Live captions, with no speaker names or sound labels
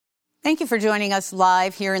Thank you for joining us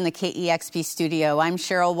live here in the KEXP studio. I'm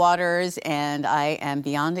Cheryl Waters, and I am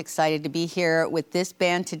beyond excited to be here with this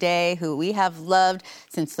band today, who we have loved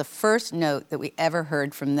since the first note that we ever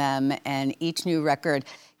heard from them. And each new record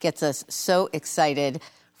gets us so excited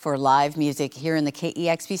for live music here in the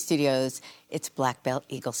KEXP studios. It's Black Belt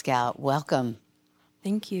Eagle Scout. Welcome.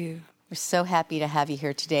 Thank you. We're so happy to have you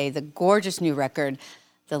here today. The gorgeous new record,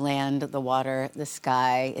 The Land, the Water, the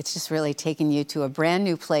Sky. It's just really taken you to a brand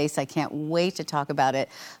new place. I can't wait to talk about it.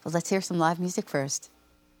 But let's hear some live music first.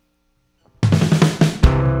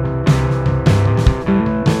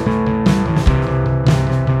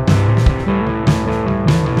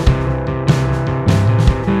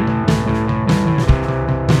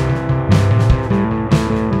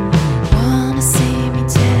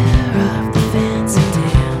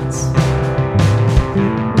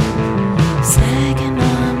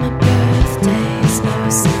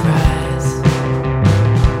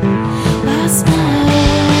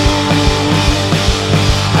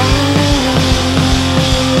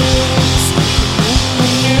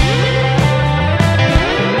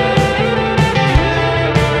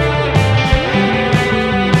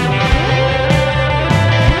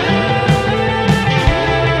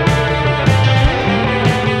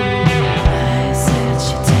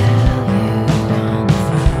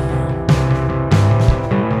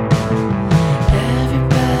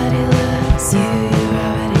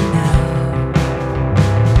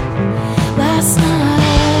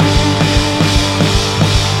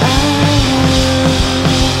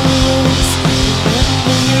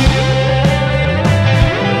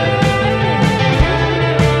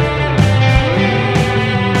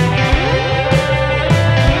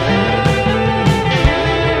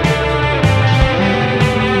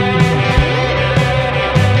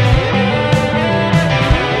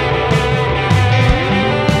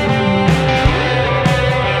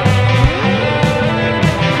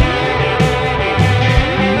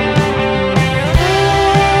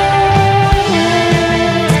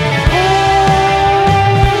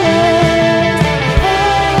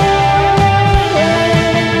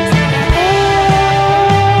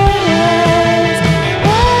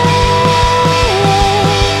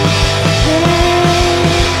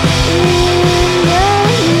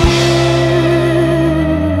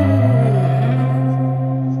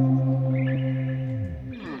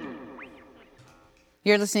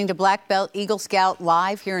 You're listening to Black Belt Eagle Scout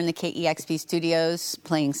live here in the KEXP studios,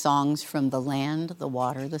 playing songs from The Land, the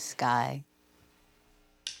Water, the Sky.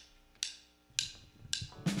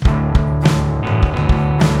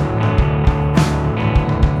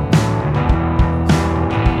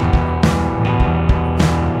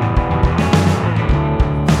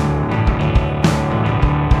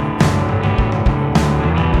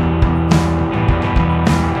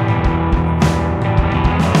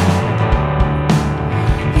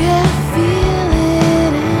 Feel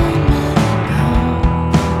it in my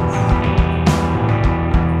bones.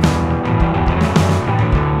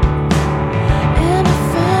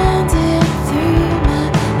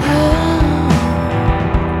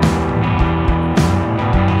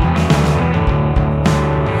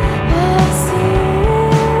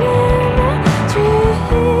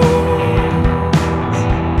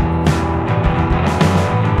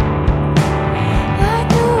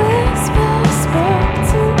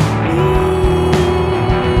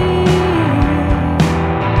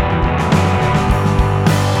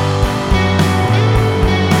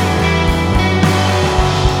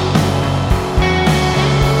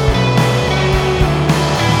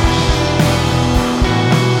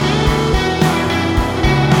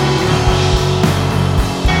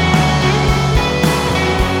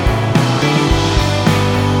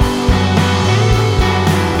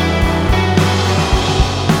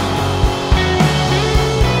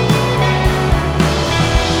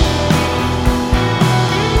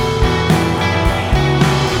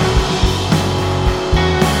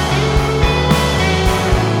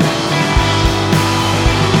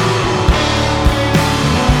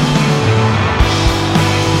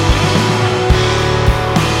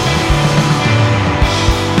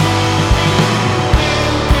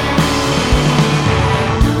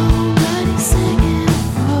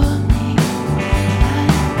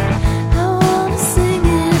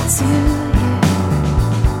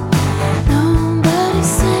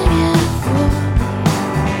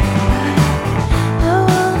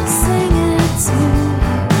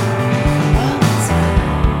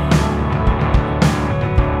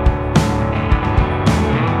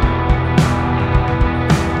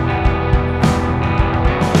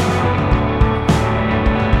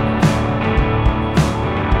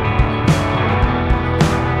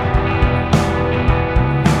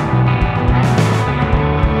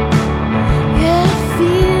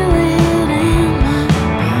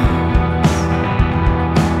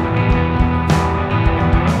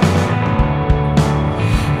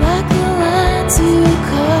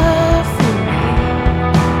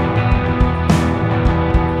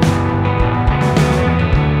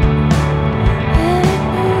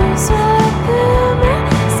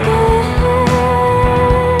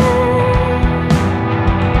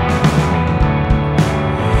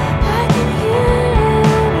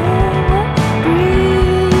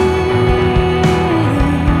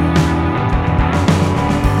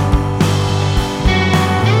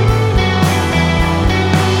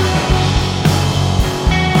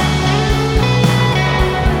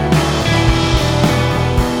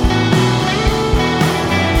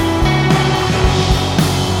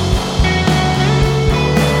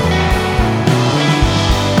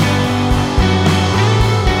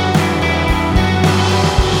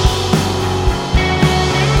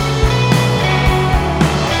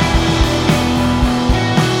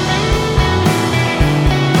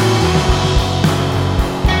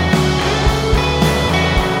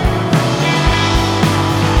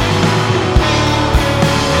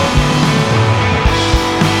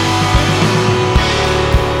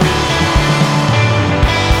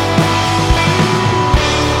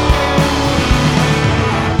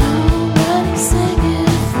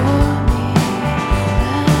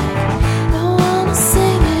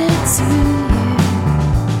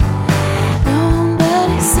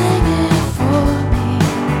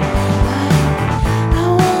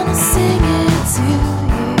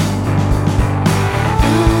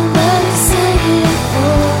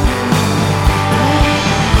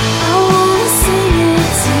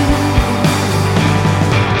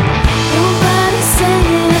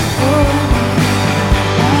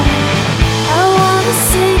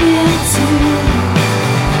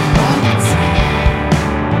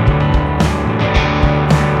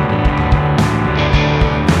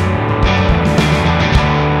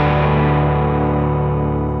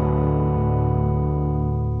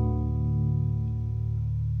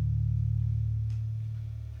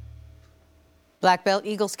 Black Belt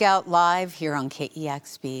Eagle Scout live here on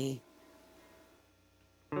KEXP.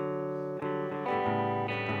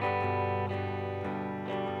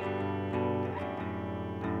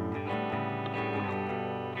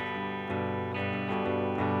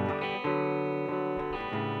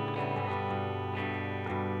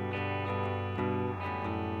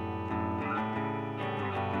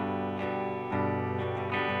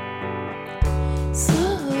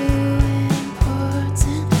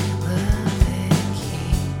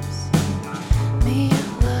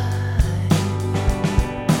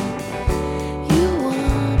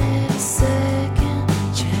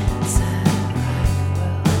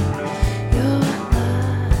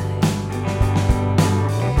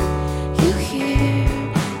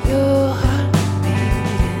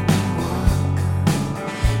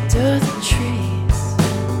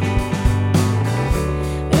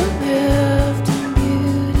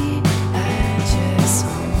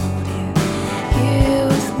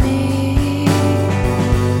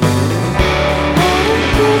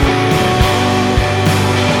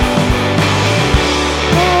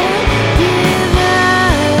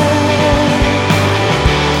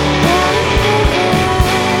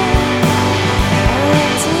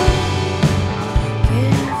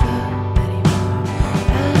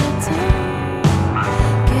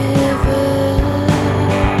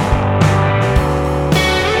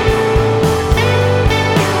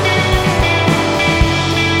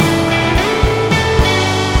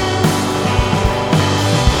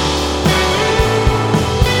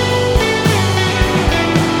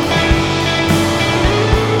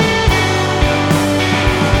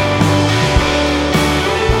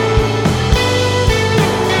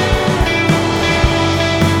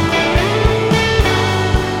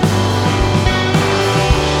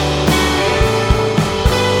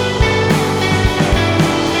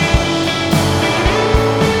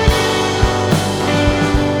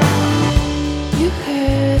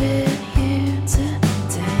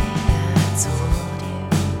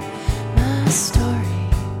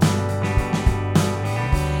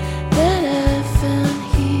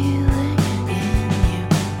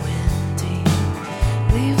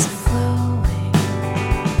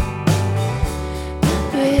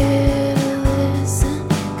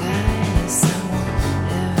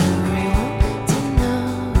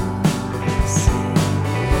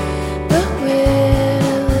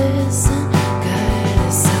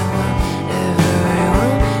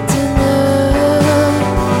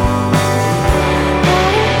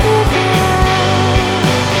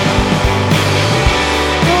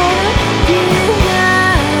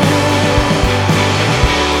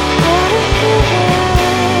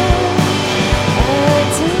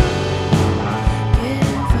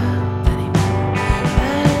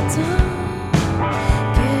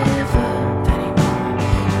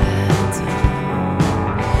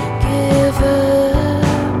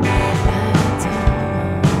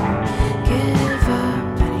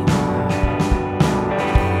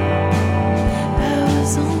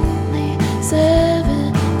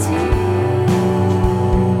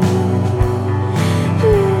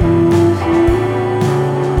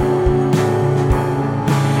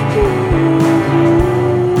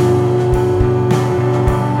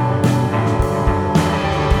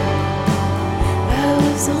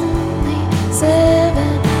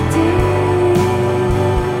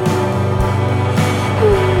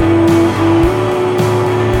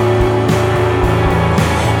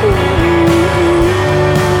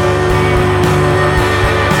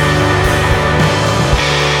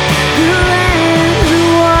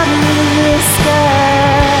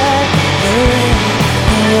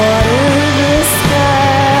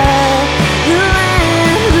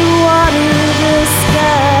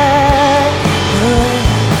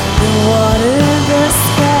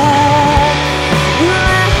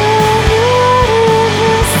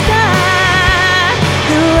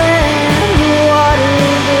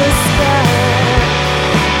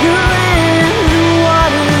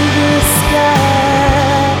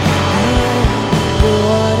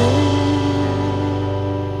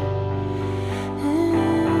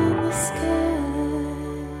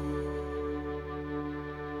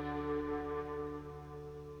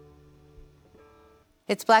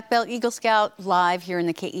 It's Black Belt Eagle Scout live here in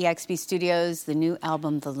the KEXP studios. The new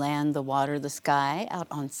album, The Land, the Water, the Sky, out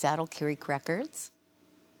on Saddle Creek Records.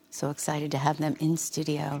 So excited to have them in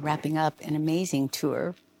studio, wrapping up an amazing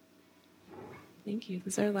tour. Thank you.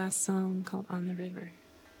 This is our last song called On the River.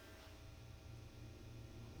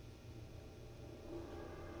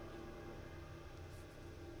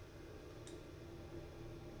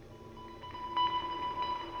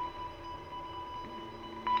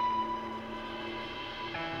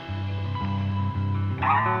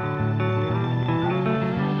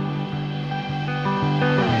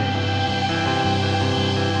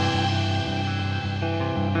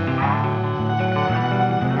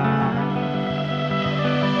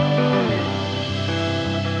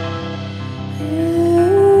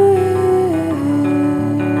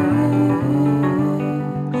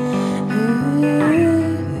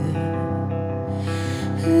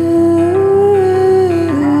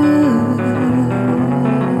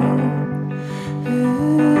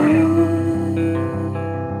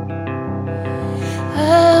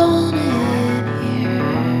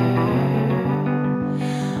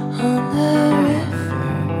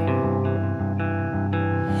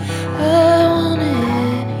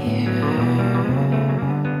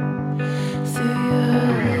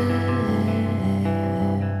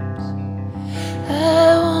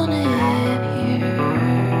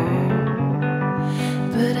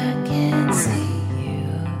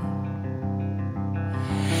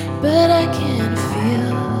 but I can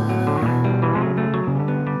feel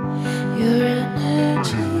your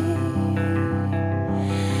energy.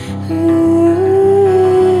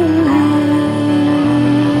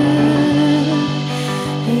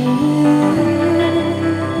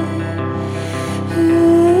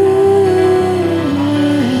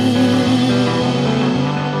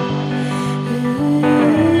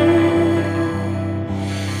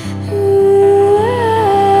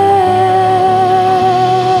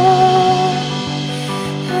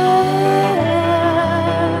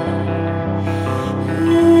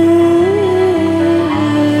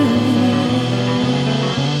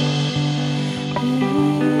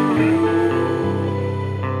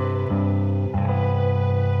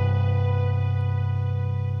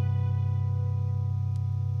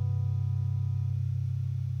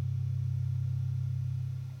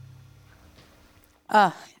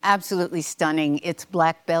 Absolutely stunning. It's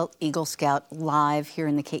Black Belt Eagle Scout live here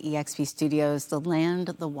in the KEXP studios, the land,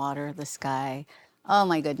 the water, the sky. Oh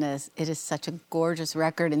my goodness, it is such a gorgeous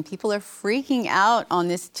record, and people are freaking out on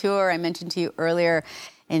this tour. I mentioned to you earlier,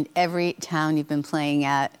 in every town you've been playing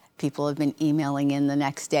at, people have been emailing in the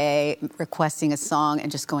next day, requesting a song,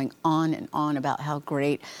 and just going on and on about how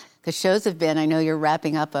great the shows have been. I know you're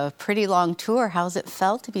wrapping up a pretty long tour. How's it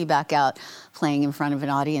felt to be back out playing in front of an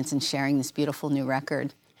audience and sharing this beautiful new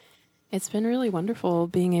record? It's been really wonderful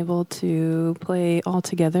being able to play all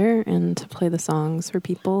together and to play the songs for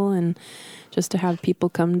people and just to have people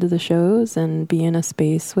come to the shows and be in a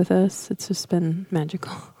space with us. It's just been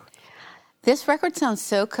magical. This record sounds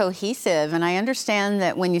so cohesive, and I understand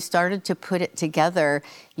that when you started to put it together,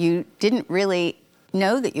 you didn't really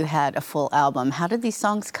know that you had a full album. How did these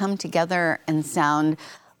songs come together and sound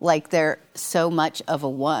like they're so much of a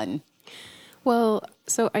one? Well,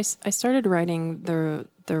 so I started writing the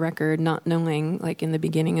record not knowing, like in the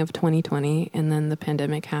beginning of 2020, and then the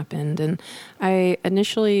pandemic happened, and I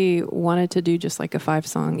initially wanted to do just like a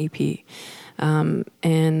 5-song EP.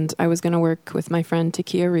 And I was going to work with my friend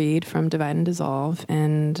Takia Reed from Divide and Dissolve,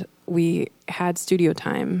 and we had studio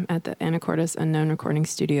time at the Anacortes Unknown Recording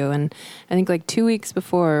Studio. And I think like 2 weeks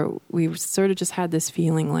before, we sort of just had this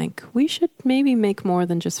feeling like we should maybe make more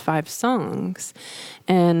than just 5 songs.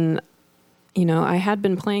 And you know, I had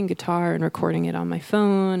been playing guitar and recording it on my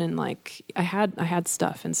phone, and like I had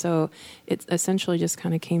stuff, and so it essentially just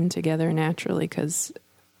kind of came together naturally because,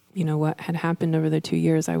 you know, what had happened over the 2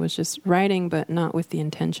 years, I was just writing, but not with the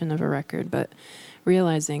intention of a record, but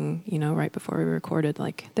realizing, you know, right before we recorded,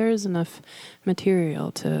 like there is enough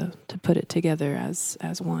material to put it together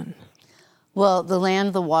as one. Well, the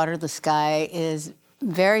land, the water, the sky is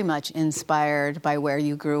very much inspired by where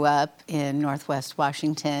you grew up in Northwest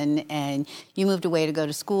Washington, and you moved away to go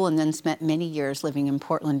to school and then spent many years living in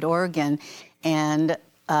Portland, Oregon. And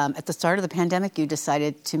at the start of the pandemic, you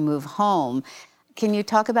decided to move home. Can you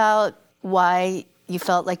talk about why you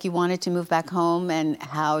felt like you wanted to move back home and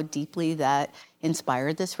how deeply that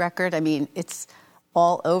inspired this record? I mean, it's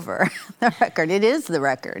all over the record. It is the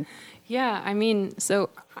record. Yeah, I mean, so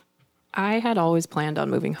I had always planned on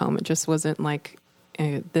moving home. It just wasn't like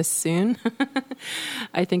this soon.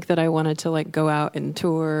 I think that I wanted to like go out and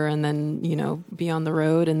tour and then, you know, be on the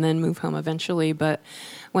road and then move home eventually. But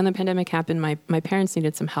when the pandemic happened, my parents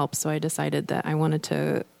needed some help. So I decided that I wanted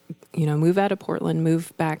to, you know, move out of Portland,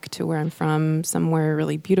 move back to where I'm from, somewhere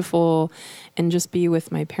really beautiful, and just be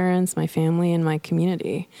with my parents, my family, and my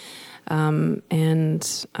community.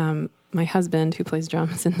 My husband, who plays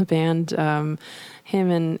drums in the band,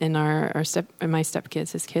 him and my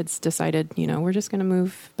stepkids, his kids, decided, you know, we're just going to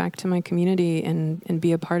move back to my community and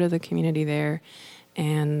be a part of the community there.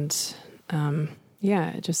 And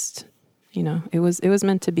it just, you know, it was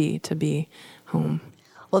meant to be home.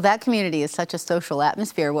 Well, that community is such a social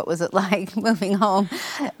atmosphere. What was it like moving home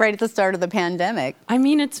right at the start of the pandemic? I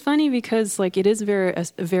mean, it's funny because like it is a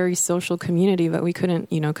very social community, but we couldn't,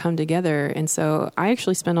 you know, come together. And so I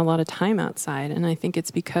actually spent a lot of time outside. And I think it's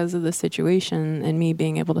because of the situation and me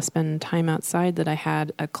being able to spend time outside that I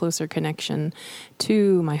had a closer connection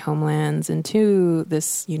to my homelands and to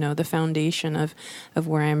this, you know, the foundation of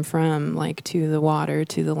where I'm from, like to the water,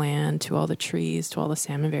 to the land, to all the trees, to all the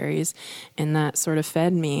salmon berries. And that sort of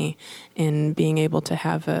fed me in being able to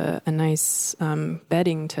have a nice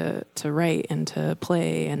bedding to write and to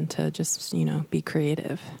play and to just, you know, be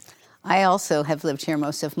creative. I also have lived here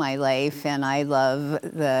most of my life, and I love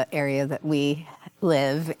the area that we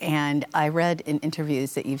live. And I read in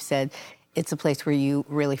interviews that you've said it's a place where you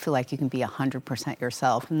really feel like you can be 100%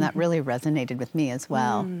 yourself. And that really resonated with me as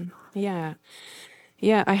well. Yeah.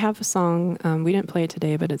 Yeah, I have a song. We didn't play it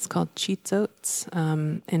today, but it's called Cheatsotes,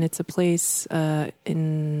 and it's a place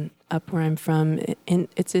in up where I'm from.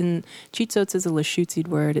 It's in Cheatsotes is a Lushootseed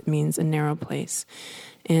word. It means a narrow place,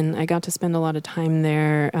 and I got to spend a lot of time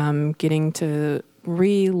there, getting to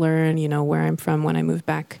relearn, where I'm from when I moved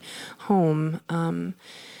back home.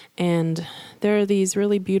 And there are these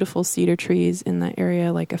really beautiful cedar trees in that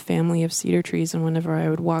area, like a family of cedar trees. And whenever I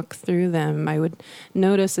would walk through them, I would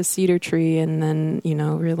notice a cedar tree and then,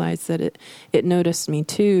 realize that it noticed me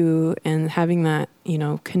too. And having that,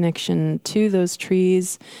 connection to those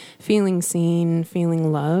trees, feeling seen,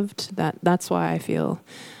 feeling loved, that's why I feel,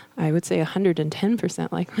 I would say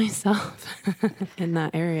 110% like myself in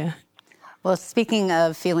that area. Well, speaking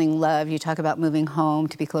of feeling love, you talk about moving home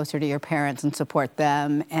to be closer to your parents and support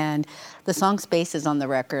them. And the song Spaces on the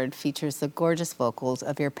record features the gorgeous vocals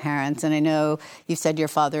of your parents. And I know you said your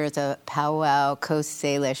father is a powwow Coast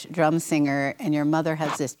Salish drum singer, and your mother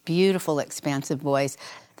has this beautiful, expansive voice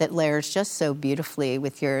that layers just so beautifully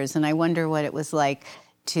with yours. And I wonder what it was like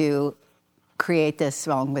to create this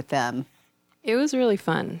song with them. It was really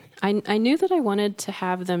fun. I knew that I wanted to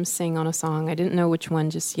have them sing on a song. I didn't know which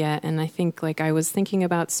one just yet. And I think I was thinking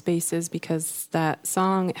about Spaces because that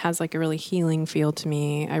song has a really healing feel to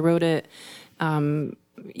me. I wrote it,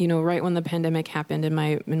 right when the pandemic happened in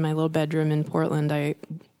my little bedroom in Portland. I,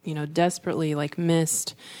 desperately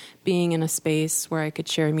missed being in a space where I could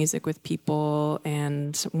share music with people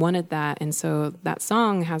and wanted that. And so that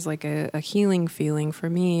song has a healing feeling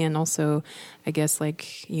for me. And also, I guess,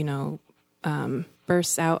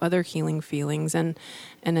 bursts out other healing feelings, and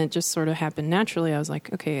it just sort of happened naturally. I was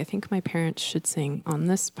like, okay, I think my parents should sing on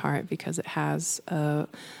this part because it has a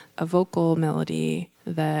vocal melody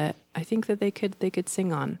that I think that they could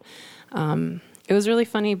sing on. It was really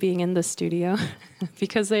funny being in the studio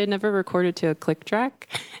because they had never recorded to a click track.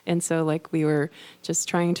 And so we were just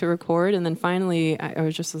trying to record. And then finally I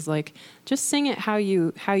was just sing it how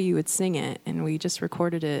you would sing it. And we just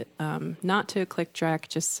recorded it, not to a click track,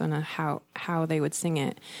 just on how they would sing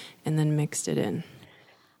it, and then mixed it in.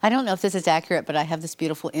 I don't know if this is accurate, but I have this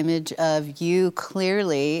beautiful image of you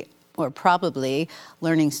clearly or probably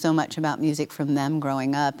learning so much about music from them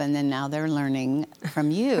growing up. And then now they're learning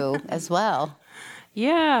from you as well.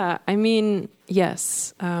 Yeah, I mean,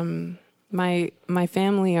 yes. My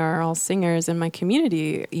family are all singers, and my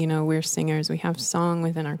community, we're singers. We have song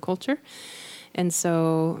within our culture, and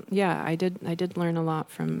so yeah, I did learn a lot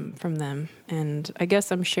from them, and I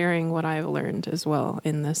guess I'm sharing what I've learned as well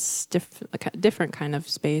in this different kind of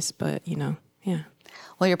space. But yeah.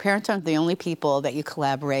 Well, your parents aren't the only people that you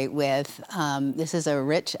collaborate with. This is a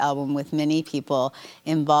rich album with many people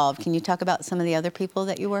involved. Can you talk about some of the other people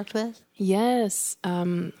that you worked with? Yes.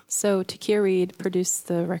 So Takia Reed produced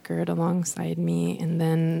the record alongside me, and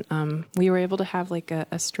then we were able to have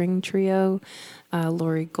a string trio.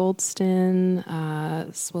 Lori Goldston,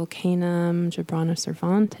 Swil Canum, Jabrana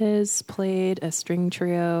Cervantes played a string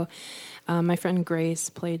trio. My friend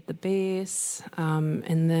Grace played the bass.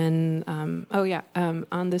 And then,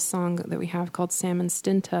 on this song that we have called Salmon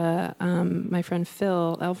Stinta, my friend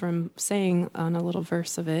Phil Elverum sang on a little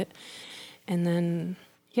verse of it. And then,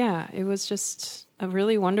 yeah, it was just a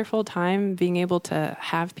really wonderful time being able to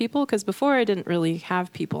have people, because before I didn't really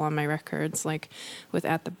have people on my records, with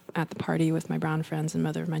at the party with my brown friends and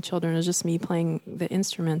mother of my children. It was just me playing the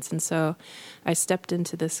instruments, and so I stepped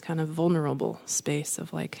into this kind of vulnerable space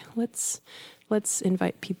of let's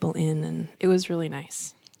invite people in, and it was really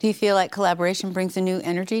nice. Do you feel like collaboration brings a new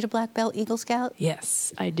energy to Black Belt Eagle Scout?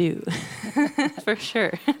 Yes, I do. For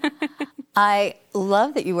sure. I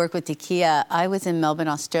love that you work with Takia. I was in Melbourne,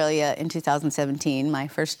 Australia in 2017, my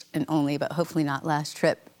first and only, but hopefully not last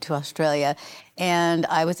trip to Australia. And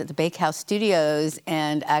I was at the Bakehouse Studios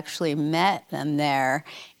and actually met them there.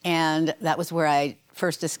 And that was where I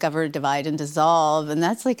first discovered Divide and Dissolve. And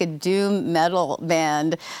that's a doom metal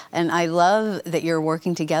band. And I love that you're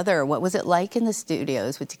working together. What was it like in the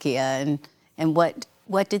studios with Takia? And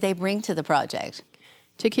what did they bring to the project?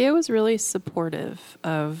 Takia was really supportive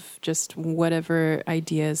of just whatever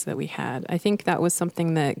ideas that we had. I think that was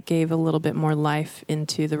something that gave a little bit more life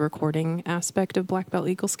into the recording aspect of Black Belt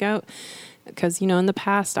Eagle Scout. Because, in the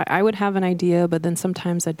past, I would have an idea, but then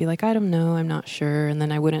sometimes I'd be like, I don't know, I'm not sure. And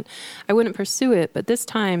then I wouldn't pursue it. But this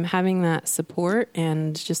time, having that support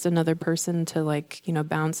and just another person to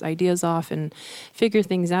bounce ideas off and figure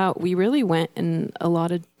things out, we really went in a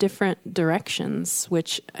lot of different directions,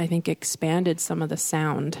 which I think expanded some of the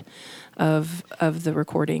sound of the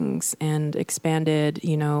recordings and expanded,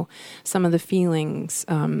 some of the feelings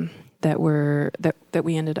that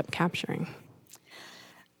we ended up capturing.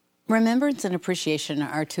 Remembrance and appreciation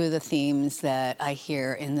are two of the themes that I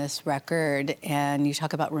hear in this record. And you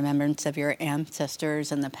talk about remembrance of your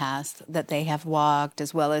ancestors in the past that they have walked,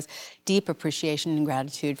 as well as deep appreciation and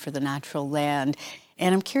gratitude for the natural land.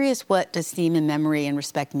 And I'm curious, what does theme and memory and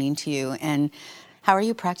respect mean to you? And how are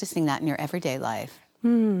you practicing that in your everyday life?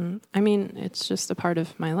 I mean, it's just a part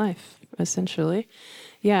of my life, essentially.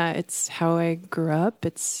 Yeah, it's how I grew up.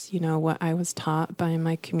 It's, what I was taught by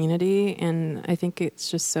my community. And I think it's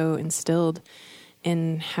just so instilled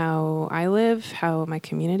in how I live, how my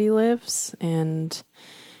community lives. And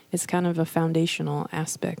it's kind of a foundational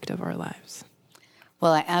aspect of our lives.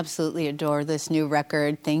 Well, I absolutely adore this new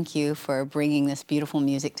record. Thank you for bringing this beautiful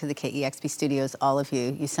music to the KEXP studios, all of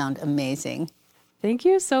you. You sound amazing. Thank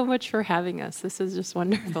you so much for having us. This is just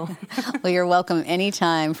wonderful. Well, you're welcome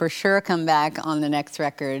anytime. For sure, come back on the next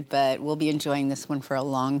record, but we'll be enjoying this one for a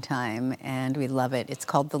long time, and we love it. It's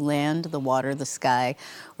called The Land, the Water, the Sky.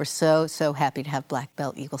 We're so, so happy to have Black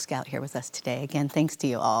Belt Eagle Scout here with us today. Again, thanks to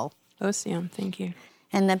you all. OCM, thank you.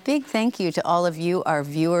 And a big thank you to all of you, our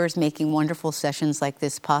viewers, making wonderful sessions like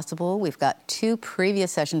this possible. We've got 2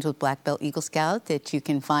 previous sessions with Black Belt Eagle Scout that you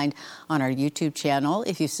can find on our YouTube channel.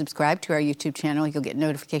 If you subscribe to our YouTube channel, you'll get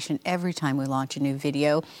notification every time we launch a new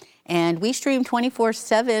video. And we stream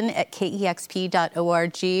 24/7 at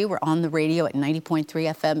kexp.org. We're on the radio at 90.3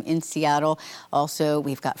 FM in Seattle. Also,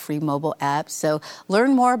 we've got free mobile apps. So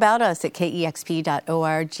learn more about us at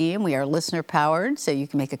kexp.org. And we are listener-powered, so you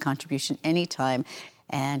can make a contribution anytime.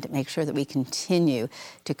 And make sure that we continue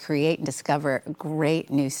to create and discover great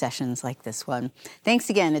new sessions like this one. Thanks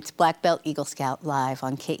again. It's Black Belt Eagle Scout live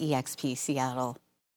on KEXP Seattle.